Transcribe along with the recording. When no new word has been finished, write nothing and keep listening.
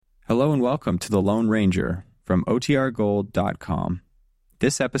Hello and welcome to The Lone Ranger from OTRGold.com.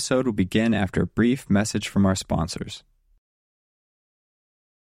 This episode will begin after a brief message from our sponsors.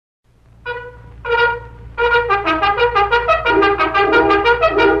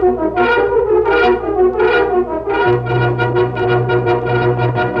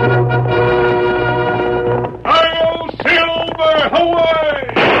 Hail, Silver, away!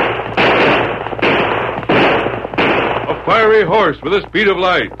 A fiery horse with a speed of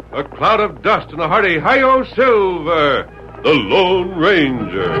light, a cloud of dust, and a hearty Hi-Yo Silver, the Lone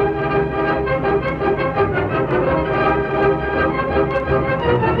Ranger.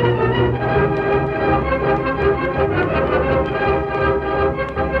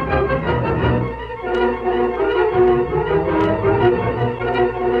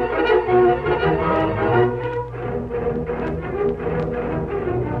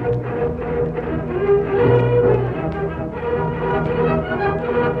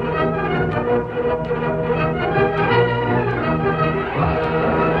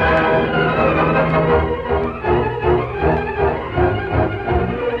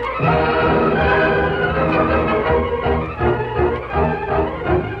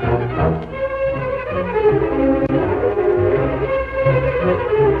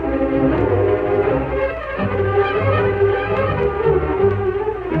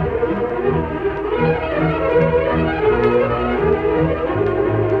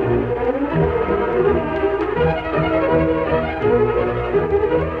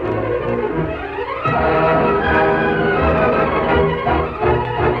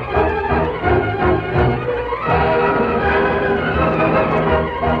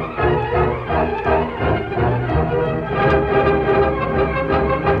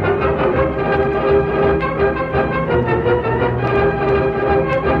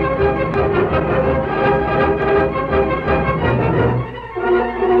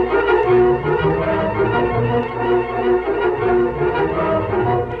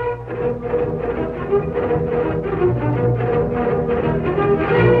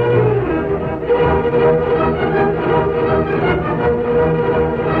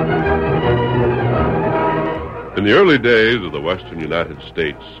 In the early days of the western United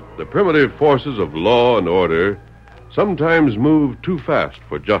States, the primitive forces of law and order sometimes moved too fast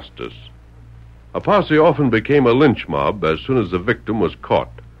for justice. A posse often became a lynch mob as soon as the victim was caught,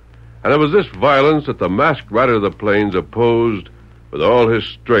 and it was this violence that the masked rider of the plains opposed with all his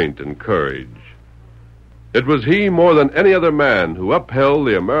strength and courage. It was he more than any other man who upheld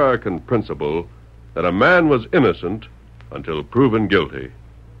the American principle that a man was innocent until proven guilty.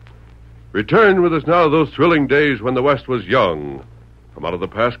 Return with us now to those thrilling days when the West was young. From out of the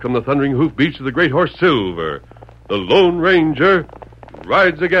past come the thundering hoofbeats of the great horse Silver. The Lone Ranger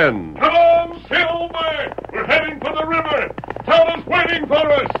rides again. Come on, Silver! We're heading for the river. Town is waiting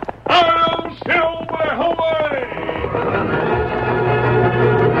for us. Hail, Silver, away!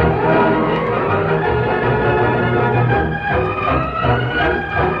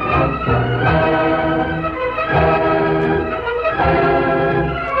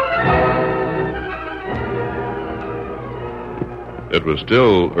 It was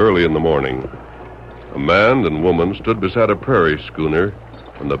still early in the morning. A man and woman stood beside a prairie schooner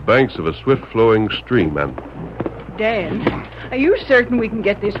on the banks of a swift-flowing stream. Dan, are you certain we can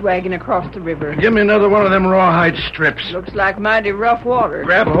get this wagon across the river? Give me another one of them rawhide strips. Looks like mighty rough water.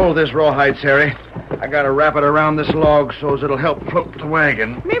 Grab a hold of this rawhide, Sari. I gotta wrap it around this log so's it'll help float the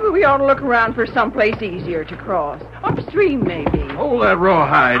wagon. Maybe we ought to look around for someplace easier to cross. Upstream, maybe. Hold that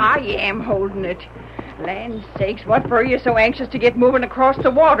rawhide. I am holding it. Land's sakes, what for are you so anxious to get moving across the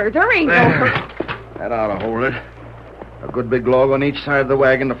water? There ain't There. no... That ought to hold it. A good big log on each side of the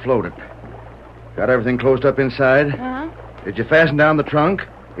wagon to float it. Got everything closed up inside? Huh? Did you fasten down the trunk?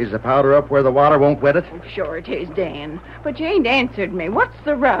 Is the powder up where the water won't wet it? Oh, sure it is, Dan. But you ain't answered me. What's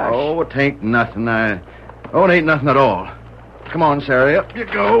the rush? Oh, it ain't nothing. It ain't nothing at all. Come on, Sari. Up you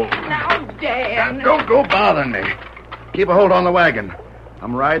go. Now, Dan. Now, don't go bothering me. Keep a hold on the wagon.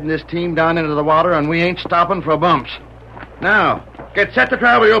 I'm riding this team down into the water, and we ain't stopping for bumps. Now, get set to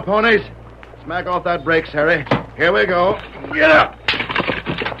travel, you ponies. Smack off that brake, Sari. Here we go. Get up.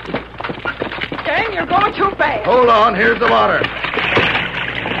 Dan, you're going too fast. Hold on. Here's the water.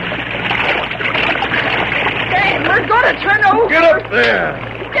 Dan, we're going to turn over. Get up there.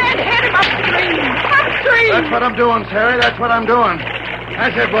 Dan, head him upstream. Upstream. That's what I'm doing, Sari. That's what I'm doing.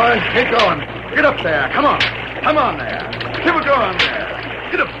 That's it, boys. Keep going. Get up there. Come on. Come on there. Keep it going there.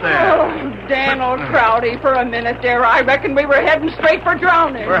 Get up there. Oh, Dan O'Crowdy, for a minute there, I reckon we were heading straight for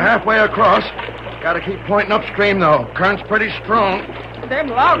drowning. We're halfway across. Got to keep pointing upstream, though. Current's pretty strong. Them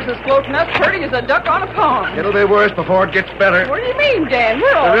logs is floating up pretty as a duck on a pond. It'll be worse before it gets better. What do you mean, Dan?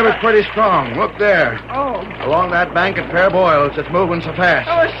 We're all... The river's pretty strong. Look there. Oh. Along that bank at Fair Boils, it's moving so fast.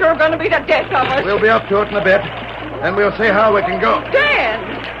 Oh, it's sure going to be the death of us. We'll be up to it in a bit. Then we'll see how we can go. Dan,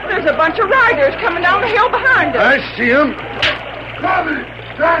 there's a bunch of riders coming down the hill behind us. I see them.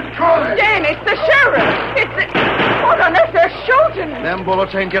 Dan, it's the sheriff. It's the... What on earth? They're shooting. Them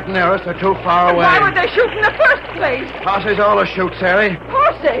bullets ain't getting near us. They're too far away. Why would they shoot in the first place? Posse's all a shoot, Sari.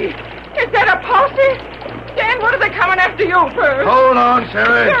 Posse? Is that a posse? Dan, what are they coming after you for? Hold on,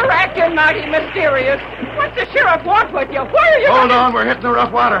 Sari. You're acting mighty mysterious. What's the sheriff want with you? Why are you... Hold on, we're hitting the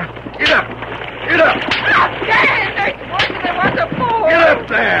rough water. Get up. Get up. Ah, Dan, there's more than there was before. Get up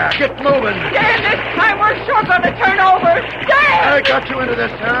there. Get moving. Dan, this time we're sure going to turn over. Dan! I got you into this,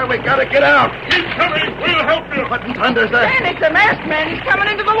 Sarah. We got to get out. He's coming. We'll help you. What in thunder's that? Dan, it's the masked man. He's coming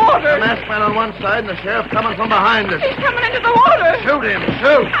into the water. The masked man on one side and the sheriff coming from behind us. He's coming into the water. Shoot him.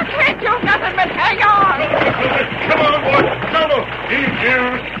 Shoot. I can't do nothing but hang on. Come on, boy. Solo. He's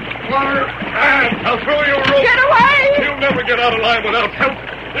here. Water. And I'll throw you a rope. Get away. You'll never get out alive without help.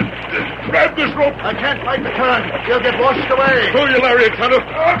 Grab this rope. I can't fight the current. You'll get washed away. Throw your lariat, Tonto.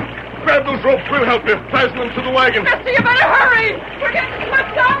 Grab those ropes. We'll help you. Fasten them to the wagon. Mister, you better hurry. We're getting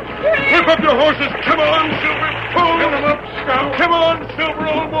swept downstream. Whip up your horses. Come on, Silver. Pull them up, Scout. Come on, Silver,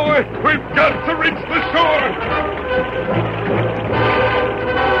 old boy. We've got to reach the shore.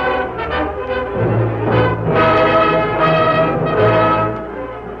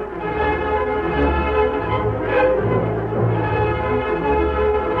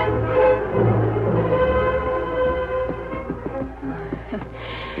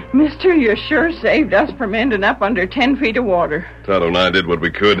 Mister, you sure saved us from ending up under 10 feet of water. Tonto and I did what we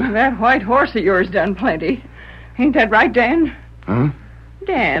could. That white horse of yours done plenty. Ain't that right, Dan? Huh?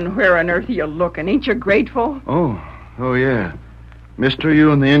 Dan, where on earth are you looking? Ain't you grateful? Oh, yeah. Mister,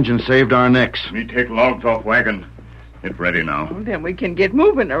 you and the engine saved our necks. Me take logs off wagon. It's ready now. Well, then we can get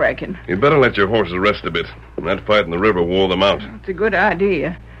moving, I reckon. You'd better let your horses rest a bit. That fight in the river wore them out. It's a good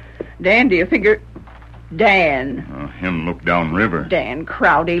idea. Dan, do you figure... Dan. Him look down river. Dan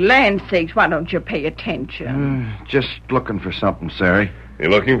Crowdy, land sakes, why don't you pay attention? Just looking for something, Sari.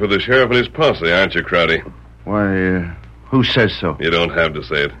 You're looking for the sheriff and his posse, aren't you, Crowdy? Why, who says so? You don't have to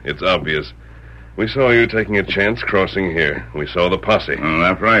say it. It's obvious. We saw you taking a chance crossing here. We saw the posse.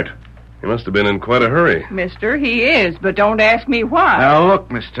 That's right. You must have been in quite a hurry. Mister, he is, but don't ask me why. Now,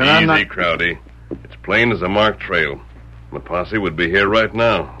 look, mister, I'm Easy, not... Crowdy. It's plain as a marked trail. The posse would be here right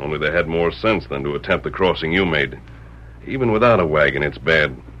now, only they had more sense than to attempt the crossing you made. Even without a wagon, it's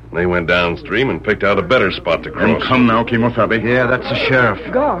bad. They went downstream and picked out a better spot to Then cross. come now, Kimosabe. Yeah, that's the sheriff.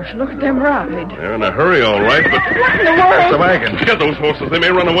 Gosh, look at them ride. They're in a hurry, all right, but... What in the It's world? the wagon. Get those horses. They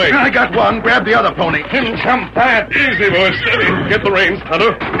may run away. I got one. Grab the other pony. Him jump that. Easy, boy. Steady. Get the reins,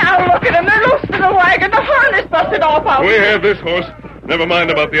 Tonto. Now look at them. They're loose in the wagon. The harness busted off out. We have this horse. Never mind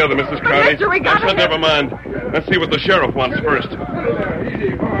about the other, Mrs. Crowdy. mister, we got I said to- never mind. Let's see what the sheriff wants first.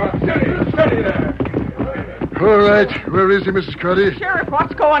 All right. Where is he, Mrs. Crowdy? Sheriff,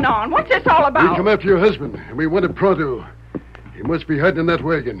 what's going on? What's this all We about? come after your husband, and we want it pronto. He must be hiding in that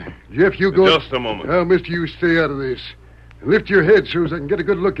wagon. Jeff, you go... Just a moment. Now, mister, you stay out of this. And lift your head so as I can get a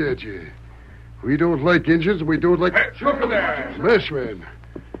good look at you. We don't like engines, and we don't like... Look there. Masked man.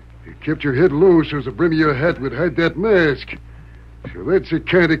 You kept your head low so as the brim of your hat would hide that mask. So that's the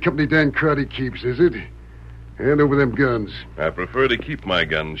kind of company Dan Crowdy keeps, is it? Hand over them guns. I prefer to keep my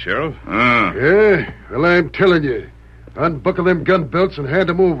gun, Sheriff. Yeah? Well, I'm telling you. Unbuckle them gun belts and hand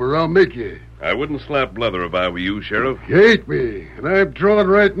them over, or I'll make you. I wouldn't slap leather if I were you, Sheriff. You hate me, and I'm drawing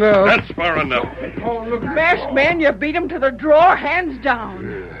right now. That's far enough. Masked man, you beat him to the drawer, hands down.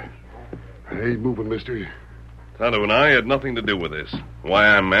 Yeah. I ain't moving, mister. Tonto and I had nothing to do with this. Why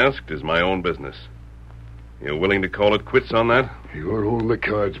I'm masked is my own business. You willing to call it quits on that? You're holding the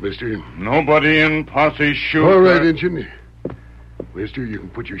cards, mister. Nobody in posse shoot. All right, Injun. Mister, you can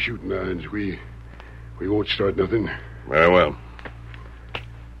put your shooting irons. We won't start nothing. Very well.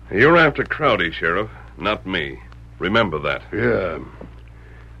 You're after Crowdy, Sheriff, not me. Remember that. Yeah.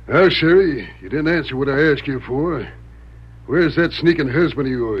 Now, Sherry, you didn't answer what I asked you for. Where's that sneaking husband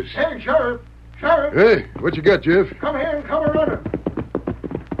of yours? Hey, Sheriff! Sheriff! Hey, what you got, Jeff? Come here and come a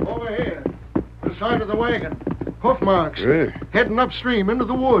running. Over here. The side of the wagon. Hoof marks. Hey. Heading upstream into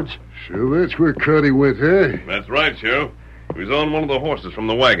the woods. So that's where Crowdy went, huh? That's right, Sheriff. He was on one of the horses from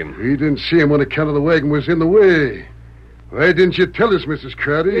the wagon. We didn't see him on account of the wagon was in the way. Why didn't you tell us, Mrs.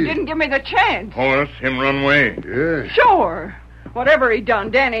 Crowdy? You didn't give me the chance. Horse, him run away. Yeah. Sure. Whatever he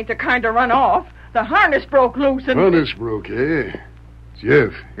done, Dan ain't the kind to run off. The harness broke loose and... Harness broke, eh?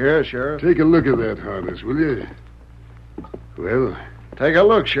 Jeff, Yeah, Sheriff. take a look at that harness, will you? Well, Take a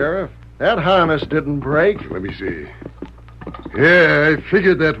look, Sheriff. That harness didn't break. Let me see. Yeah, I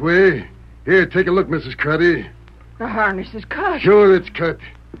figured that way. Here, take a look, Mrs. Crowdy. The harness is cut. Sure, it's cut.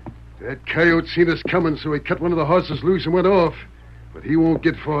 That coyote seen us coming, so he cut one of the horses loose and went off. But he won't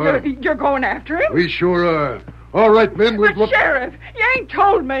get far. You're going after him? We sure are. All right, men, we'll But, Sheriff, you ain't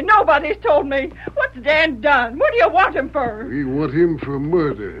told me. Nobody's told me. What's Dan done? What do you want him for? We want him for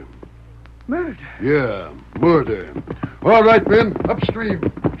murder. Murder? Yeah, murder. All right, men, upstream.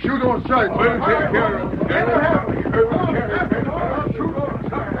 Shoot on sight. We'll take care of it.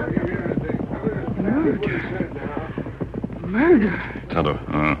 Murder? Tonto.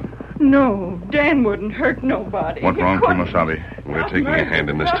 No, Dan wouldn't hurt nobody. What wrong, Kimasabi? We're taking a hand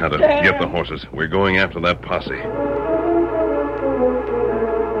in this, Tonto. Dan. Get the horses. We're going after that posse.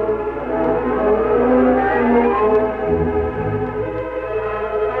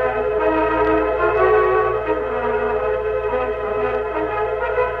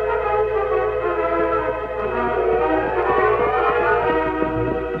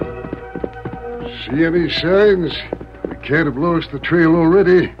 See any signs? We can't have lost the trail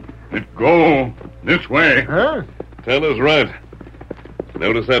already. It go this way. Huh? Tonto's right.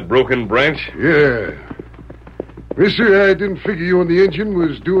 Notice that broken branch? Yeah. Mister, I didn't figure you on the engine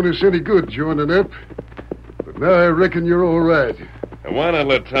was doing us any good joining up. But now I reckon you're all right. Now, why not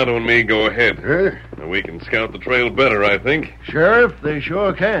let Tonto and me go ahead? Huh? Now, we can scout the trail better, I think. Sheriff, they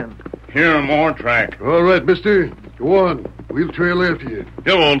sure can. Here, more track. All right, mister. Go on. We'll trail after you.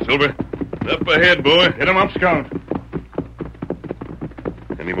 Come on, Silver. Up ahead, boy. Get him up, Scout.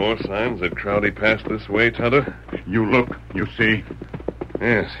 Any more signs that Crowdy passed this way, Tonto? You look, you see.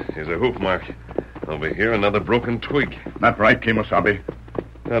 Yes, here's a hoof mark. Over here, another broken twig. Not right, Kimasabi.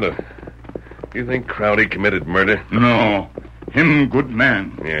 Tonto, you think Crowdy committed murder? No. Him good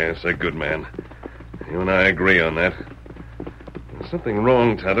man. Yes, a good man. You and I agree on that. There's something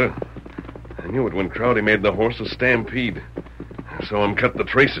wrong, Tonto. I knew it when Crowdy made the horses stampede. I saw him cut the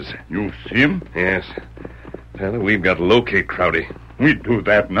traces. You see him? Yes. Tonto, we've got to locate Crowdy. We do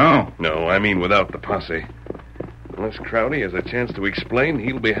that now. No, I mean without the posse. Unless Crowdy has a chance to explain,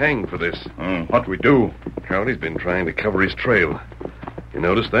 he'll be hanged for this. What we do? Crowdy's been trying to cover his trail. You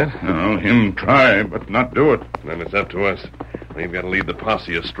notice that? No, him try, but not do it. Then it's up to us. We've got to lead the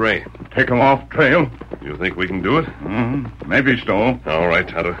posse astray. Take him off trail. You think we can do it? Maybe so. All right,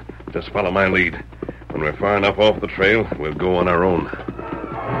 Tonto. Just follow my lead. When we're far enough off the trail, we'll go on our own.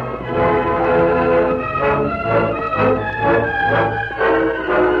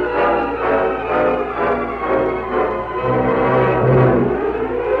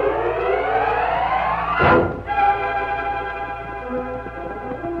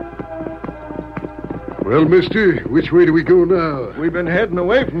 Well, mister, which way do we go now? We've been heading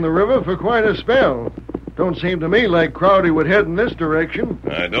away from the river for quite a spell. Don't seem to me like Crowdy would head in this direction.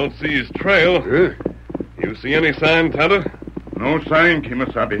 I don't see his trail. Huh? You see any sign, Tonto? No sign,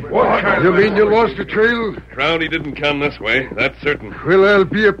 Kimasabi. What? You mean you lost the trail? Crowdy didn't come this way, that's certain. Well, I'll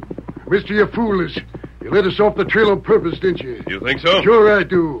be a... Mister, you foolish. You let us off the trail on purpose, didn't you? You think so? Sure I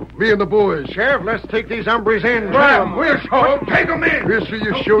do. Me and the boys. Sheriff, let's take these hombres in. We'll show them. Take them in. Mister,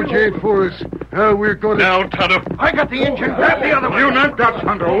 you showed you ain't for us. Now we're going to... Now, Tonto. I got the engine. Grab the other one. You not got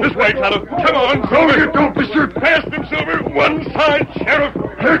Tonto. This way, Tonto. Come on, No, Silver. you don't, mister. Past him, Silver. One side, Sheriff.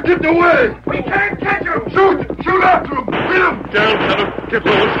 They're getting away. We can't catch him. Shoot. Shoot after them. Hit them. Down, Tonto. Get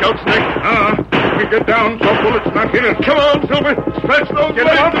below the scout's neck. We get down so bullets not hit us. Come on, Silver. Stretch those Get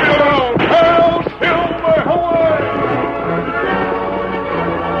legs. him up, Silver. Hail, Silver, away!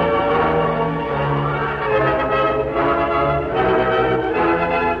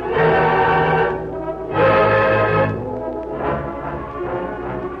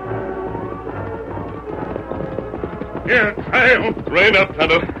 Here, trail. Rein up,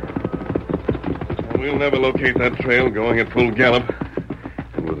 Tonto. We'll never locate that trail going at full gallop.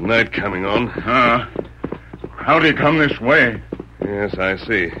 And with night coming on. How'd he come this way? Yes, I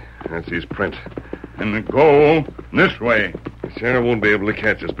see. That's his print. And go this way. The sheriff won't be able to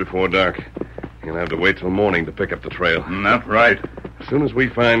catch us before dark. He'll have to wait till morning to pick up the trail. Not right. As soon as we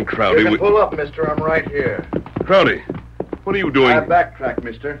find Crowdy, You can pull up, mister. I'm right here. Crowdy, what are you doing? I backtracked,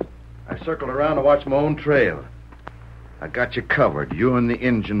 mister. I circled around to watch my own trail. I got you covered, you and the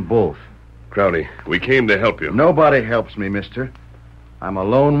engine both. Crowdy, we came to help you. Nobody helps me, mister. I'm a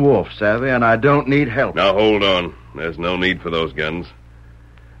lone wolf, savvy, and I don't need help. Now, hold on. There's no need for those guns.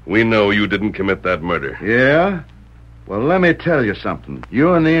 We know you didn't commit that murder. Yeah? Well, let me tell you something.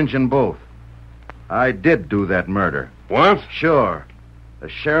 You and the engine both. I did do that murder. What? Sure. The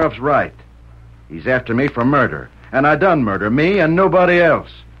sheriff's right. He's after me for murder. And I done murder, me and nobody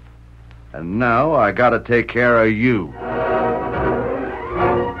else. And now I gotta take care of you.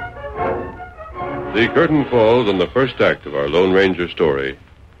 The curtain falls on the first act of our Lone Ranger story.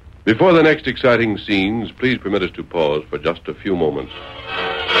 Before the next exciting scenes, please permit us to pause for just a few moments.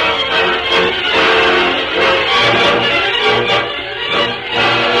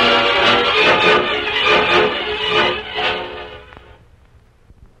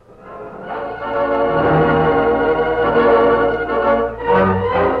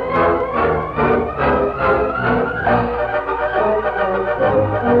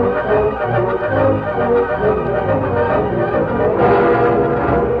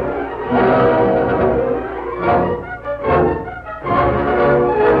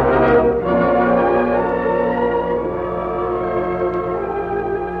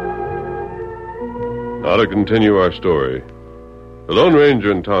 Now to continue our story. The Lone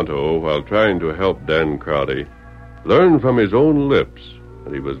Ranger and Tonto, while trying to help Dan Crowdy, learned from his own lips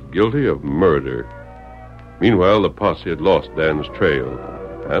that he was guilty of murder. Meanwhile, the posse had lost Dan's trail,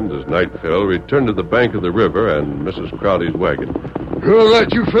 and as night fell, returned to the bank of the river and Mrs. Crowdy's wagon. All right,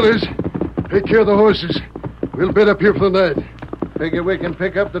 you fellas. Take care of the horses. We'll bed up here for the night. Figure we can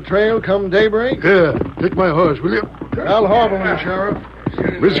pick up the trail come daybreak? Yeah, take my horse, will you? I'll hobble him, Sheriff.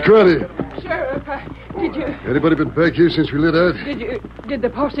 Mrs. Crowdy, Sheriff, did you... anybody been back here since we lit out? Did the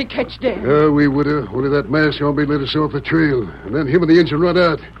posse catch Dan? We would have. Only that masked hombre let us off the trail. And then him and the engine run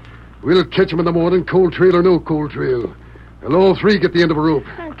out. We'll catch him in the morning, cold trail or no cold trail. And all three get the end of a rope.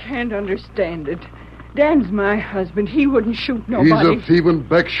 I can't understand it. Dan's my husband. He wouldn't shoot nobody. He's a thieving,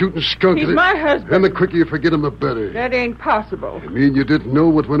 back-shooting skunk. He's my husband. And the quicker you forget him, the better. That ain't possible. You mean you didn't know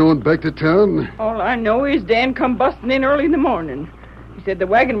what went on back to town? All I know is Dan come busting in early in the morning. He said the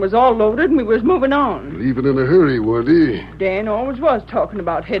wagon was all loaded and we was moving on. Leaving in a hurry, weren't he? Dan always was talking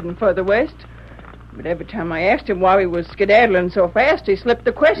about heading further west. But every time I asked him why he was skedaddling so fast, he slipped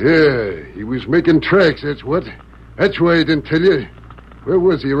the question. Yeah, he was making tracks, that's what. That's why he didn't tell you. Where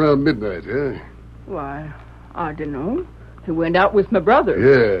was he around midnight, huh? Why, I don't know. He went out with my brother.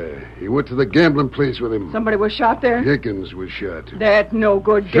 Yeah, he went to the gambling place with him. Somebody was shot there? Jenkins was shot. That no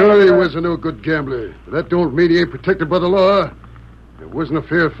good gambler. Sure he was a no good gambler. But that don't mean he ain't protected by the law. It wasn't a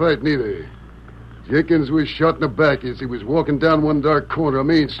fair fight, neither. Jenkins was shot in the back as he was walking down one dark corner of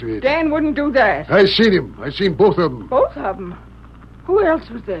Main Street. Dan wouldn't do that. I seen him. I seen both of them. Both of them? Who else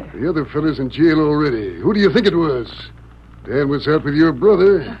was there? The other fella's in jail already. Who do you think it was? Dan was out with your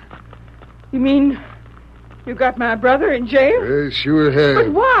brother. You mean you got my brother in jail? I sure have.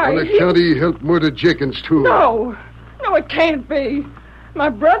 But why? On account he helped murder Jenkins, too. No, it can't be. My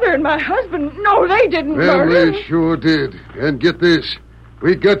brother and my husband, no, they didn't Well, murder. they sure did. And get this.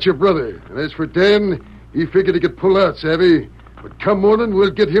 We got your brother. And as for Dan, he figured he could pull out, savvy? But come morning,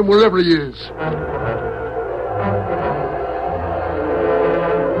 we'll get him wherever he is.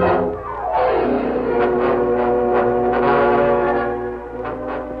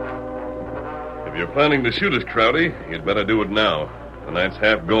 If you're planning to shoot us, Crowdy, you'd better do it now. The night's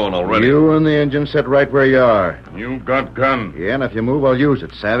half gone already. You and the engine sit right where you are. You got gun. Yeah, and if you move, I'll use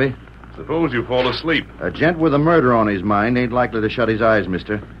it, savvy? Suppose you fall asleep. A gent with a murder on his mind ain't likely to shut his eyes,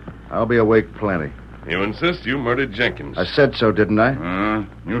 mister. I'll be awake plenty. You insist you murdered Jenkins. I said so, didn't I?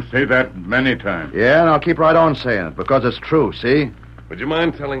 You say that many times. Yeah, and I'll keep right on saying it, because it's true, see? Would you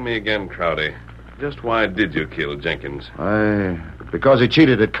mind telling me again, Crowdy, just why did you kill Jenkins? Because he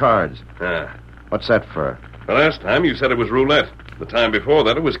cheated at cards. Ah. What's that for? The last time you said it was roulette. The time before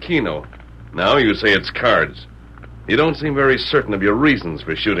that it was keno. Now you say it's cards. You don't seem very certain of your reasons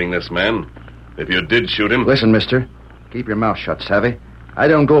for shooting this man. If you did shoot him... Listen, mister. Keep your mouth shut, savvy? I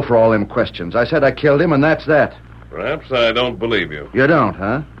don't go for all them questions. I said I killed him, and that's that. Perhaps I don't believe you. You don't,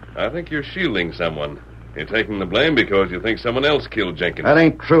 huh? I think you're shielding someone. You're taking the blame because you think someone else killed Jenkins. That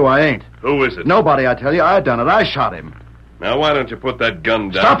ain't true, I ain't. Who is it? Nobody, I tell you. I done it. I shot him. Now, why don't you put that gun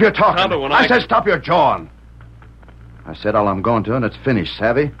down? Stop your talking. Tonto, when I said stop your jawing. I said all I'm going to, and it's finished,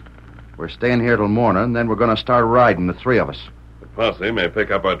 savvy? We're staying here till morning, then we're going to start riding, the three of us. The posse may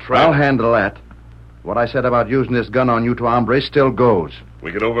pick up our trail. I'll handle that. What I said about using this gun on you two hombres still goes.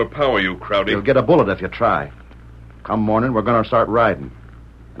 We could overpower you, Crowdy. You'll get a bullet if you try. Come morning, we're going to start riding.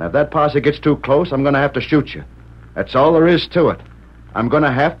 And if that posse gets too close, I'm going to have to shoot you. That's all there is to it. I'm going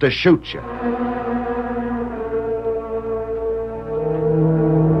to have to shoot you.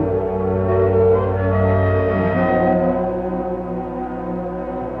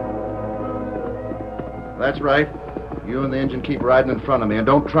 That's right. You and the engine keep riding in front of me, and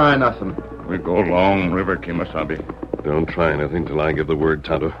don't try nothing. We go long river, Kimasabi. Don't try anything till I give the word,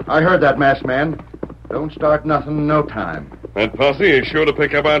 Tonto. I heard that, masked man. Don't start nothing in no time. That posse is sure to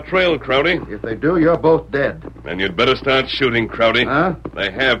pick up our trail, Crowdy. If they do, you're both dead. Then you'd better start shooting, Crowdy. Huh?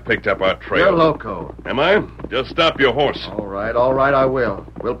 They have picked up our trail. You're loco. Am I? Just stop your horse. All right, I will.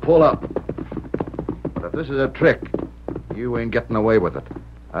 We'll pull up. If this is a trick, you ain't getting away with it.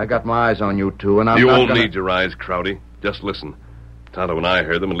 I got my eyes on you two, and I'm You not won't gonna... need your eyes, Crowdy. Just listen. Tonto and I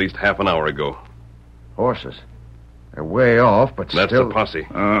heard them at least half an hour ago. Horses. They're way off, but That's still... the posse.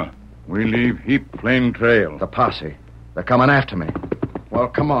 We leave heap plain trail. The posse. They're coming after me. Well,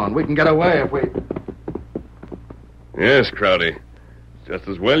 come on. We can get away if we... Yes, Crowdy. Just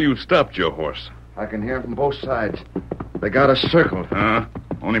as well you stopped your horse. I can hear from both sides. They got us circled.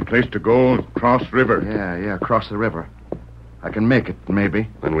 Only place to go is cross river. Yeah, across the river. I can make it, maybe.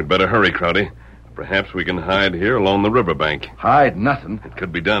 Then we'd better hurry, Crowdy. Perhaps we can hide here along the riverbank. Hide nothing. It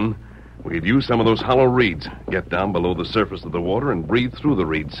could be done. We'd use some of those hollow reeds, get down below the surface of the water, and breathe through the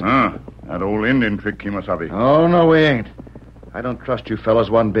reeds. That old Indian trick, Kimasabi. Oh, no, we ain't. I don't trust you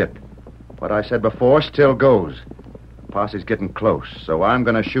fellas one bit. What I said before still goes. The posse's getting close, so I'm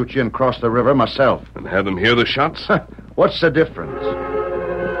going to shoot you and cross the river myself. And have them hear the shots? What's the difference?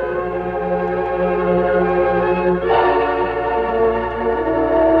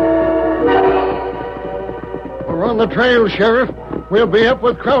 We're on the trail, Sheriff. We'll be up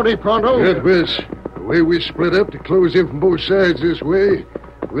with Crowdy pronto. That was the way we split up to close in from both sides this way.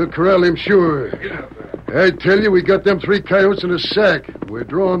 We'll corral him sure. I tell you, we got them 3 coyotes in a sack. We're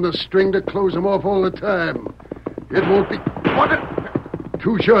drawing the string to close them off all the time. It won't be... What?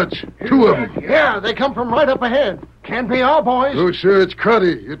 2 shots. 2 of them. Yeah, they come from right up ahead. Can't be our boys. No, sir, it's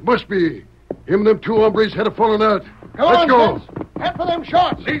Crowdy. It must be. Him and them 2 hombres had a falling out. Come Let's on, go. gents. Head for them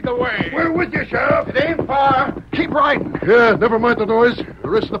shots. Lead the way. We're with you, Sheriff. It ain't far. Keep riding. Yeah, never mind the noise. The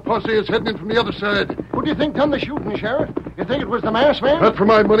rest of the posse is heading in from the other side. Who do you think done the shooting, Sheriff? You think it was the masked man? Not for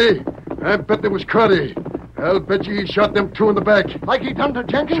my money. I bet it was Crowdy. I'll bet you he shot them 2 in the back. Like he done to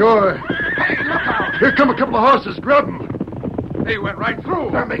Jenkins? Sure. Hey, look out. Here come a couple of horses. Grab them. They went right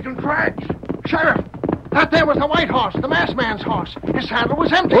through. They're making tracks. Sheriff, that there was the white horse, the masked man's horse. His saddle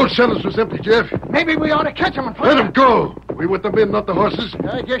was empty. Both saddles was empty, Jeff. Maybe we ought to catch him and find Let them go. We want the men, not the horses.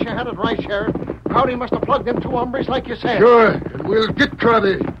 I guess you had it right, Sheriff. Crowdy must have plugged them 2 hombres like you said. Sure, and we'll get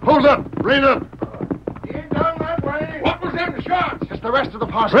Crowdy. Hold up. Rein up. He ain't down that way. What was them shots? It's the rest of the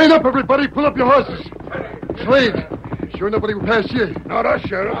posse. Rein up, everybody. Pull up your horses. Slade, sure nobody will pass you. Not us,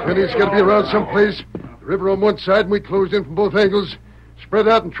 Sheriff. Penny's got to be around someplace. The river on one side, and we closed in from both angles. Spread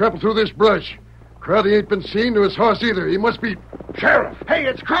out and trample through this brush. Crowdy ain't been seen, nor his horse either. He must be... Sheriff. Hey,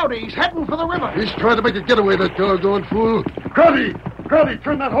 it's Crowdy. He's heading for the river. He's trying to make a getaway, that doggone fool. Crowdy! Crowdy,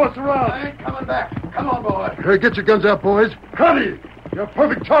 turn that horse around. I ain't coming back. Come on, boy. Here, get your guns out, boys. Crowdy! You're a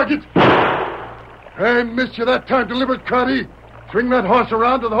perfect target. I missed you that time, delivered, Crowdy. Swing that horse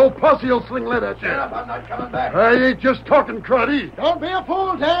around, or the whole posse will sling lead at you. Sheriff, I'm not coming back. I ain't just talking, Crowdy. Don't be a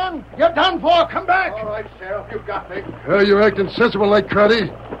fool, Dan. You're done for. Come back. All right, Sheriff, you got me. You're acting sensible like Crowdy.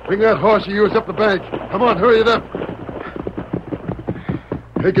 Bring that horse of yours up the bank. Come on, hurry it up.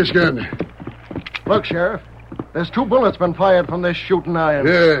 Take his gun. Look, Sheriff. There's 2 bullets been fired from this shooting iron.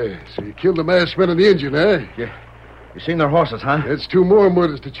 Yeah, so you killed the masked man and the engine, eh? Yeah. You seen their horses, huh? That's 2 more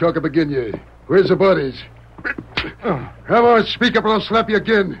murders to chalk up again you. Where's the bodies? Come on, speak up or I'll slap you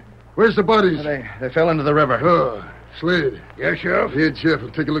again. Where's the bodies? They fell into the river. Oh, Slade. Yes, Sheriff? Here, Jeff,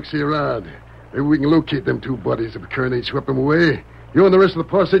 will take a look-see around. Maybe we can locate them 2 bodies if the current ain't swept them away. You and the rest of the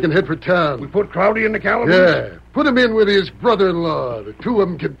posse can head for town. We put Crowdy in the calaboose? Yeah, put him in with his brother-in-law. The 2 of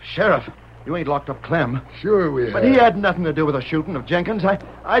them can... Sheriff, you ain't locked up Clem. Sure we have. But he had nothing to do with the shooting of Jenkins.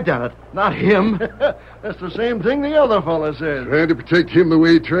 I done it, not him. That's the same thing the other fella said. Trying to protect him the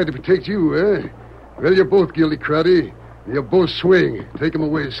way he tried to protect you, eh? Well, you're both guilty, Crowdy. You both swing. Take him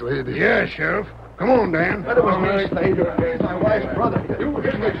away, Slade. Yeah, Sheriff. Come on, Dan. That was me, Slade. He's my wife's brother.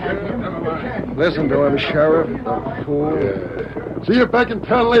 Listen to him, Sheriff. The fool. Yeah. See you back in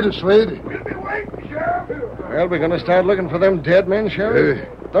town later, Slade. We'll be waiting, Sheriff. Well, we're going to start looking for them dead men, Sheriff?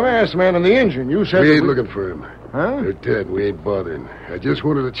 The masked man and the engine. You said... We ain't looking for him. Huh? They're dead. We ain't bothering. I just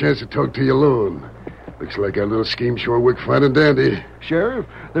wanted a chance to talk to you alone. Looks like our little scheme sure worked fine and dandy. Sheriff,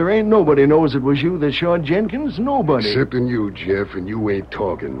 there ain't nobody knows it was you that shot Jenkins. Nobody. Excepting you, Jeff, and you ain't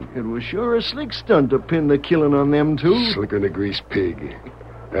talking. It was sure a slick stunt to pin the killing on them 2. Slicker than a greased pig.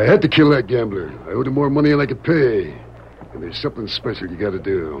 I had to kill that gambler. I owed him more money than I could pay. And there's something special you got to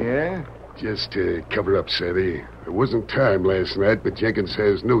do. Yeah? Just to cover up, Savvy. There wasn't time last night, but Jenkins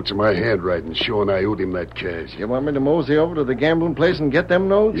has notes in my handwriting showing I owed him that cash. You want me to mosey over to the gambling place and get them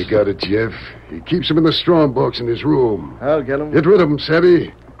notes? You got it, Jeff. He keeps them in the strong box in his room. I'll get them. Get rid of them,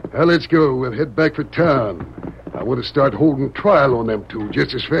 Savvy. Now, let's go. We'll head back for town. I want to start holding trial on them 2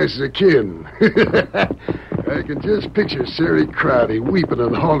 just as fast as I can. I can just picture Sari Crowdy weeping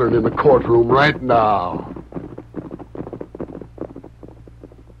and hollering in the courtroom right now.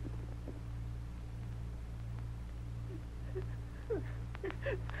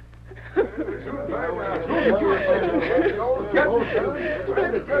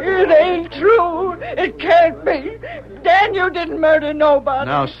 It ain't true. It can't be. Dan, you didn't murder nobody.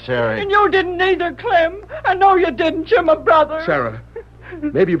 Now, Sarah. And you didn't either, Clem. I know you didn't. You're my brother. Sarah,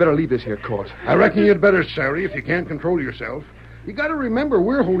 maybe you better leave this here court. I reckon you'd better, Sari, if you can't control yourself. You got to remember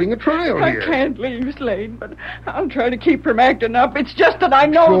we're holding a trial here. I can't leave, Slade, but I'll try to keep from acting up. It's just that I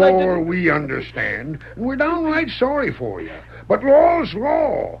know that... Sure, we understand. And we're downright sorry for you. But law's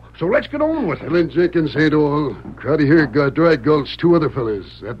law, so let's get on with it. Helen Jenkins ain't all. Crowdy here got dry gulch 2 other fellas.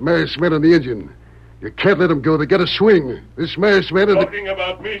 That masked man and the engine. You can't let them go. They got a swing. This masked man and the... Talking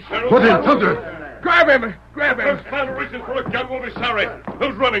about me, Sheriff? What in thunder? Grab him! Grab him! First man who reaches for a gun will be sorry.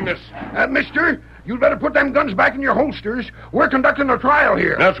 Who's running this? Mister, you'd better put them guns back in your holsters. We're conducting a trial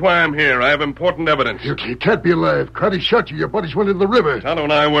here. That's why I'm here. I have important evidence. You can't be alive. Crowdy shot you. Your buddies went into the river. Tonto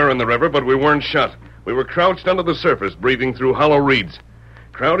and I were in the river, but we weren't shot. We were crouched under the surface, breathing through hollow reeds.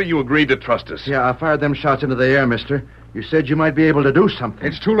 Crowdy, you agreed to trust us. Yeah, I fired them shots into the air, mister. You said you might be able to do something.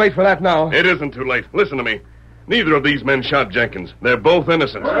 It's too late for that now. It isn't too late. Listen to me. Neither of these men shot Jenkins. They're both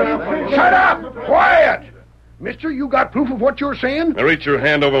innocent. Shut up! Quiet! Mister, you got proof of what you're saying? Now reach your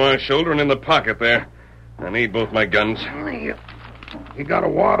hand over my shoulder and in the pocket there. I need both my guns. You got a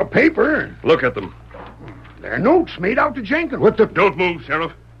wad of paper. Look at them. They're notes made out to Jenkins. What the... Don't move,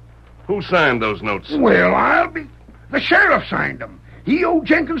 Sheriff. Who signed those notes? Well, I'll be... The sheriff signed them. He owed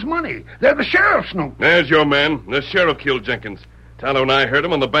Jenkins money. They're the sheriff's notes. There's your man. The sheriff killed Jenkins. Tonto and I heard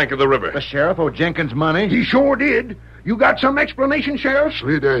him on the bank of the river. The sheriff owed Jenkins money? He sure did. You got some explanation, Sheriff?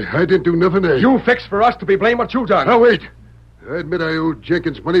 Slade, I didn't do nothing. You fixed for us to be blamed what you done. Now, wait. I admit I owed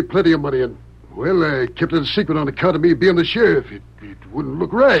Jenkins money, plenty of money, and, well, I kept it a secret on account of me being the sheriff. It wouldn't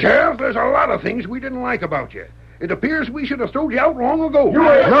look right. Sheriff, there's a lot of things we didn't like about you. It appears we should have thrown you out long ago.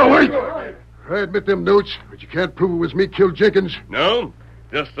 No, wait. I admit them notes, but you can't prove it was me killed Jenkins. No?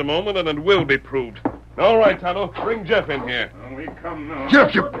 Just a moment, and it will be proved. All right, Tonto. Bring Jeff in here. We come now.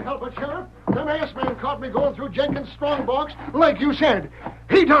 Jeff, you... Help it, Sheriff. The masked man caught me going through Jenkins' strong box, like you said.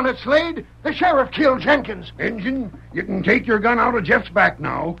 He done it, Slade. The sheriff killed Jenkins. Engine, you can take your gun out of Jeff's back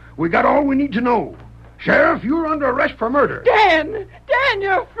now. We got all we need to know. Sheriff, you're under arrest for murder. Dan,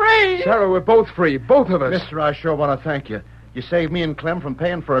 you're free. Sarah, we're both free, both of us. Mister, I sure want to thank you. You saved me and Clem from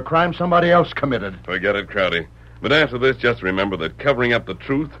paying for a crime somebody else committed. Forget it, Crowdy. But after this, just remember that covering up the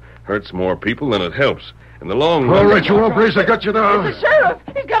truth hurts more people than it helps. In the long run... All right, you hombres, I got you now. The sheriff,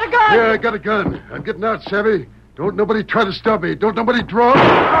 he's got a gun. Yeah, I got a gun. I'm getting out, Savvy. Don't nobody try to stop me. Don't nobody draw.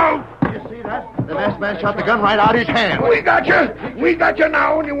 Out! You see that? The masked man shot the gun right out of his hand. We got you. We got you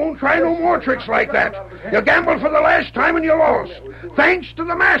now, and you won't try no more tricks like that. You gambled for the last time, and you lost. Thanks to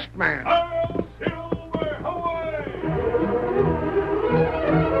the masked man.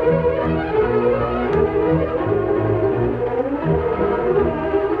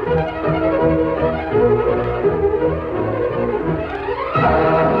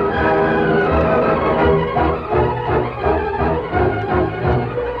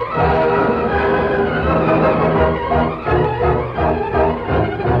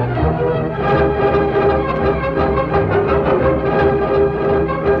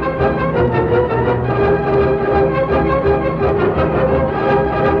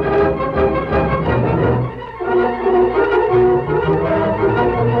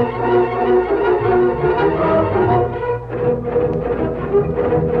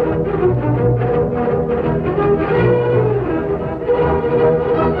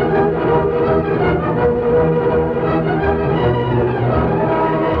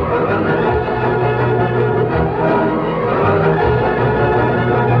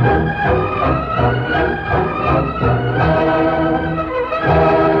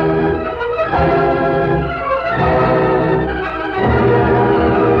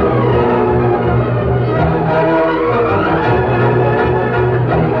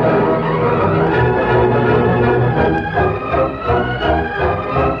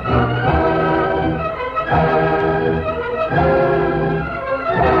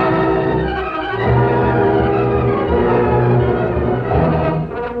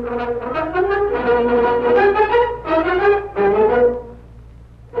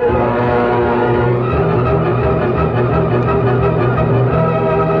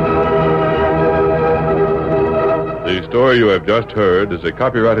 The story you have just heard is a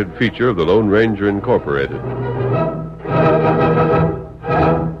copyrighted feature of the Lone Ranger Incorporated.